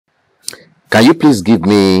Can you please give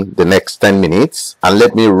me the next 10 minutes and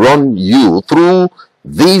let me run you through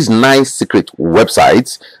these nice secret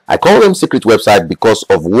websites? I call them secret websites because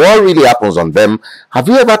of what really happens on them. Have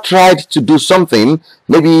you ever tried to do something,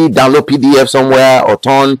 maybe download PDF somewhere or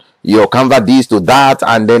turn your Canva this to that,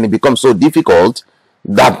 and then it becomes so difficult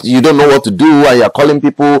that you don't know what to do and you're calling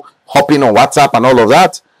people, hopping on WhatsApp and all of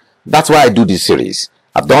that? That's why I do this series.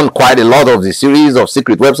 I've done quite a lot of the series of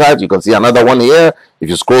secret websites. You can see another one here. If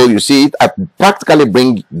you scroll, you see it. I practically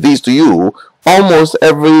bring these to you almost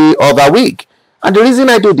every other week. And the reason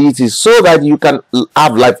I do this is so that you can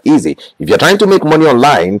have life easy. If you're trying to make money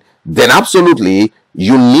online, then absolutely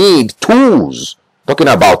you need tools. Talking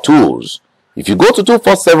about tools. If you go to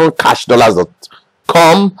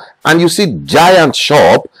 247cashdollars.com and you see Giant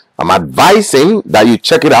Shop, I'm advising that you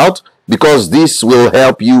check it out because this will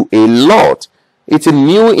help you a lot. It's a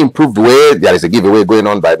new, improved way. There is a giveaway going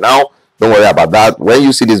on right now. Don't worry about that. When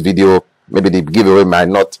you see this video, maybe the giveaway might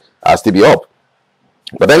not still be up.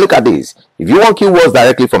 But then look at this. If you want keywords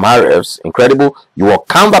directly from Ahrefs, incredible. You want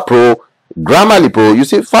Canva Pro, Grammarly Pro, you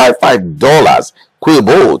see $5.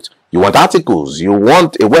 Quillbolt. You want articles. You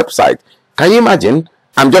want a website. Can you imagine?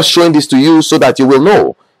 I'm just showing this to you so that you will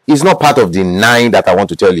know. It's not part of the 9 that I want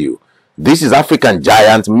to tell you. This is African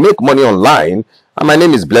Giant. Make money online. And my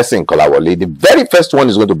name is Blessing Kolawole. The very first one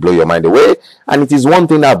is going to blow your mind away. And it is one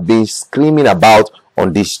thing I've been screaming about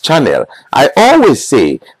on this channel. I always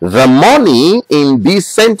say the money in this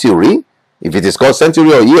century, if it is called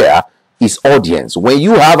century or year, is audience. When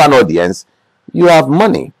you have an audience, you have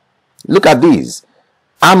money. Look at these.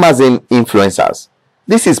 Amazon influencers.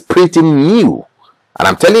 This is pretty new. And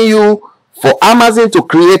I'm telling you, for Amazon to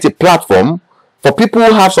create a platform for people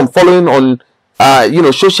who have some following on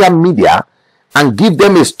social media, and give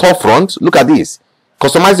them a storefront. Look at this.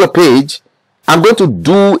 Customize your page. I'm going to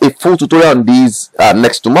do a full tutorial on this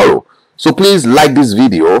next tomorrow. So please like this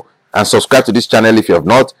video and subscribe to this channel if you have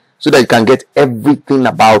not, so that you can get everything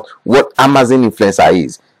about what Amazon influencer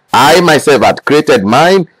is. I myself had created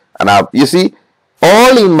mine, and you see,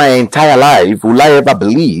 all in my entire life will I ever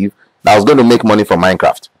believe that I was going to make money from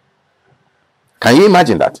Minecraft. Can you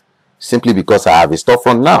imagine that? Simply because I have a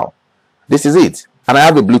storefront now. This is it. And I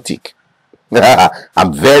have a blue tick.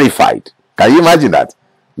 I'm verified. Can you imagine that?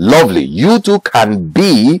 Lovely. You too can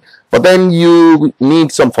be, but then you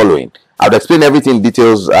need some following. I'll explain everything in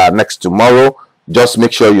details next tomorrow. Just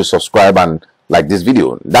make sure you subscribe and like this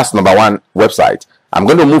video. That's number 1 website. I'm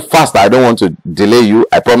going to move faster. I don't want to delay you.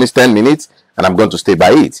 I promise 10 minutes and I'm going to stay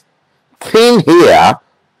by it. thinhigh.com.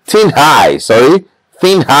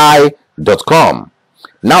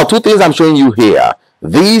 Now, 2 things I'm showing you here.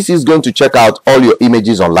 This is going to check out all your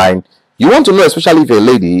images online. You want to know, especially if you're a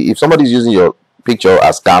lady, if somebody's using your picture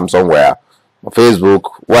as scam somewhere, on Facebook,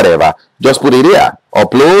 whatever, just put it here.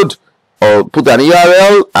 Upload or put an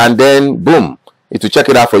URL and then boom, it will check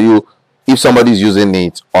it out for you if somebody's using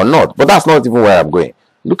it or not. But that's not even where I'm going.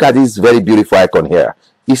 Look at this very beautiful icon here.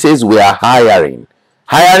 It says we are hiring.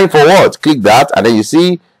 Hiring for what? Click that and then you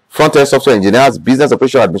see front-end software engineers, business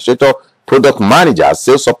operation administrator, product managers,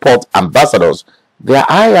 sales support, ambassadors. They are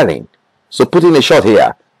hiring. So put in a shot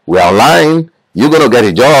here. We're online. You're going to get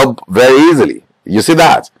a job very easily. You see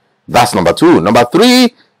that? That's number 2. Number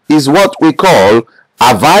 3 is what we call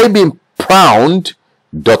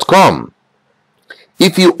avibingproud.com.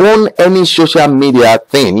 If you own any social media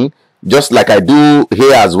thing, just like I do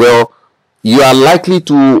here as well, you are likely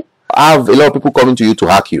to have a lot of people coming to you to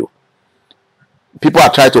hack you. People are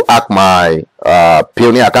trying to hack my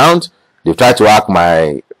Pioneer account. They've tried to hack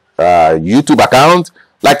my YouTube account.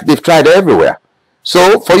 Like they've tried everywhere.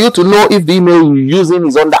 So for you to know if the email you're using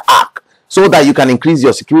is under hack, so that you can increase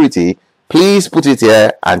your security, please put it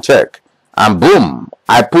here and check. And boom,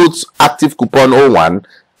 I put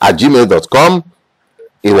activecoupon01@gmail.com.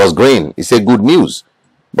 It was green. It said good news.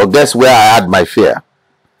 But guess where I had my fear?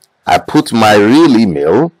 I put my real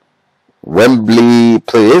email, Wembley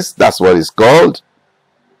Place, that's what it's called,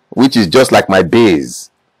 which is just like my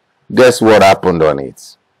base. Guess what happened on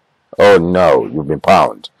it? Oh no, you've been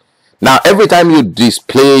pwned. Now, every time you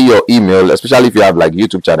display your email, especially if you have like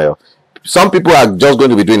YouTube channel, some people are just going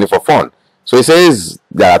to be doing it for fun. So it says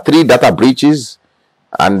there are 3 data breaches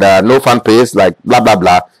and no fan paste, like blah, blah,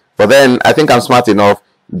 blah. But then I think I'm smart enough.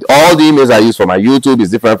 All the emails I use for my YouTube is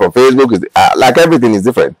different from Facebook. Is like everything is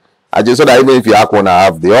different. I just so that even if you hack one, I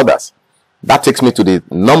have the others. That takes me to the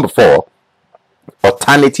number 4,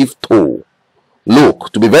 alternative tool. Look,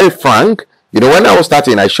 to be very frank, when I was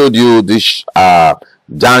starting, I showed you this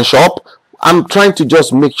Giant Shop. I'm trying to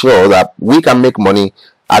just make sure that we can make money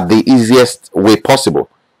at the easiest way possible.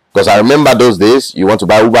 Because I remember those days, you want to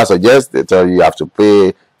buy Uber Suggest, they tell you you have to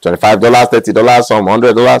pay $25, $30, some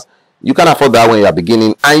 $100. You can afford that when you are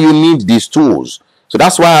beginning, and you need these tools. So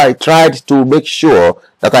that's why I tried to make sure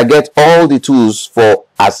that I get all the tools for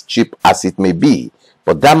as cheap as it may be.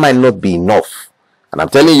 But that might not be enough. And I'm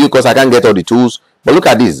telling you because I can't get all the tools. But look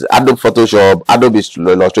at this: Adobe Photoshop, Adobe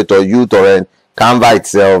Illustrator, uTorrent, Canva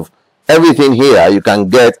itself, everything here. You can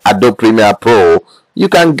get Adobe Premiere Pro. You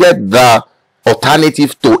can get the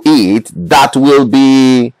alternative to it that will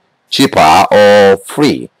be cheaper or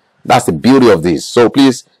free. That's the beauty of this. So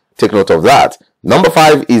please take note of that. Number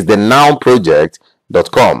 5 is the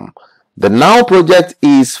nowproject.com. The Now Project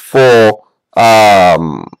is for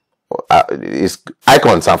is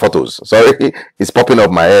icons and photos. Sorry, it's popping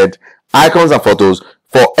up my head. Icons and photos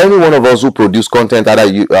for any one of us who produce content, either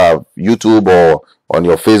YouTube or on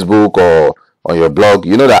your Facebook or on your blog.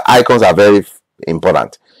 You know that icons are very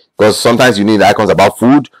important, because sometimes you need icons about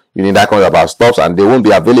food, you need icons about stuff, and they won't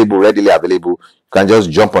be available, readily available. You can just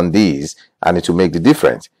jump on these and it will make the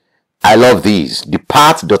difference. I love these.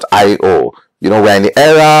 Depart.io. You know, we're in the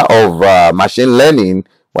era of machine learning.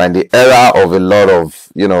 We're in the era of a lot of,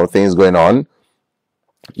 you know, things going on.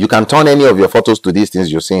 You can turn any of your photos to these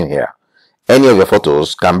things you're seeing here. Any of your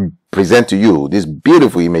photos can present to you this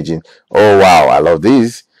beautiful imaging. Oh, wow, I love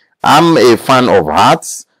this. I'm a fan of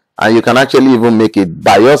hearts, and you can actually even make it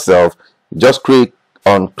by yourself. Just create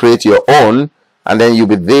your own, and then you'll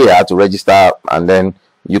be there to register, and then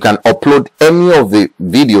you can upload any of the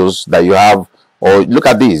videos that you have. Or look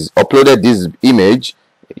at this, uploaded this image,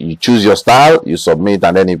 you choose your style, you submit,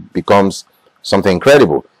 and then it becomes something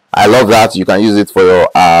incredible. I love that. You can use it for your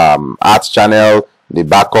art channel, the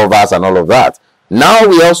back covers, and all of that. Now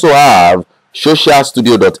we also have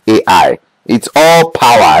socialstudio.ai. It's all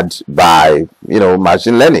powered by, you know,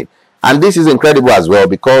 machine learning, and this is incredible as well,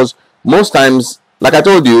 because most times, like I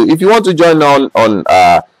told you, if you want to join on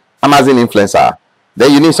Amazon influencer,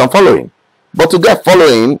 then you need some following. But to get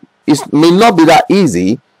following, it may not be that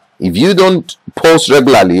easy if you don't post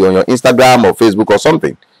regularly on your Instagram or Facebook or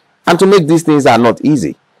something. And to make these things are not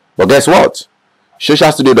easy. But guess what?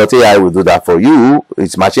 Socialstudio.ai will do that for you.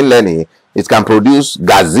 It's machine learning. It can produce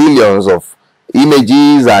gazillions of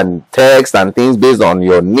images and text and things based on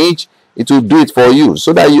your niche. It will do it for you,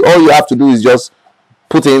 so that all you have to do is just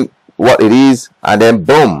put in what it is, and then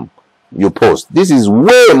boom, you post. This is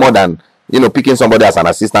way more than, you know, picking somebody as an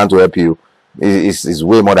assistant to help you. Is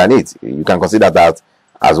way more than it. You can consider that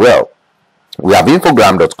as well. We have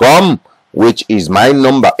infogram.com, which is my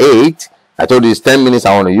number 8. I told you it's 10 minutes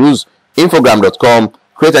I want to use. Infogram.com,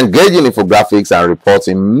 create engaging infographics and reports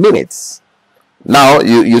in minutes. Now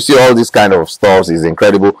you see all this kind of stuff is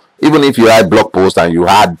incredible. Even if you write blog posts and you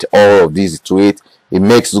add all of these to it, it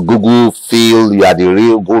makes Google feel you are the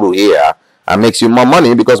real guru here, and makes you more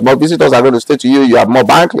money, because more visitors are going to stay to you. You have more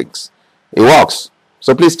backlinks. It works.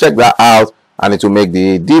 So please check that out, and it will make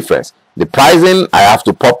the difference. The pricing, I have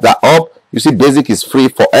to pop that up. You see, basic is free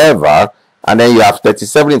forever, and then you have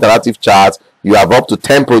 37 interactive charts. You have up to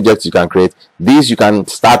 10 projects you can create. These you can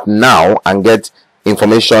start now and get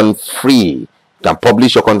information free. You can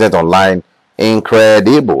publish your content online.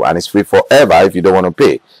 Incredible. And it's free forever if you don't want to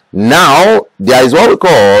pay. Now there is what we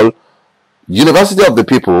call University of the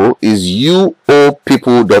People, is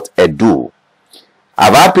uopeople.edu.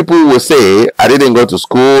 I've had people who will say, I didn't go to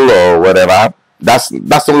school or whatever. That's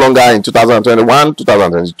no longer in 2021,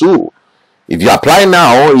 2022. If you apply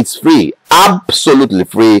now, it's free, absolutely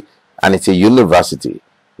free, and it's a university.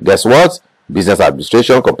 Guess what? Business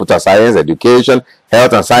administration, computer science, education,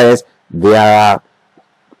 health and science. There are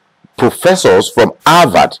professors from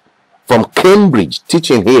Harvard, from Cambridge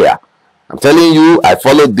teaching here. I'm telling you, I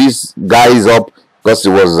followed these guys up because it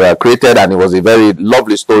was created, and it was a very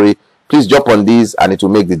lovely story. Please jump on this, and it will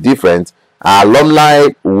make the difference. Our alumni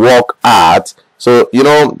work hard. So, you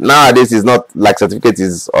know, nowadays it's not like certificate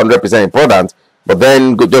is 100% important, but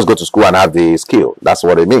then just go to school and have the skill. That's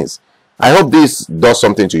what it means. I hope this does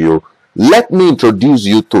something to you. Let me introduce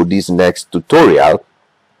you to this next tutorial,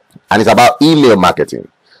 and it's about email marketing.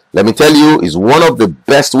 Let me tell you, it's one of the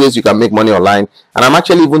best ways you can make money online, and I'm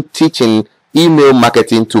actually even teaching email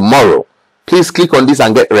marketing tomorrow. Please click on this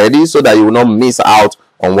and get ready so that you will not miss out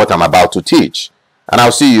on what I'm about to teach. And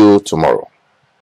I'll see you tomorrow.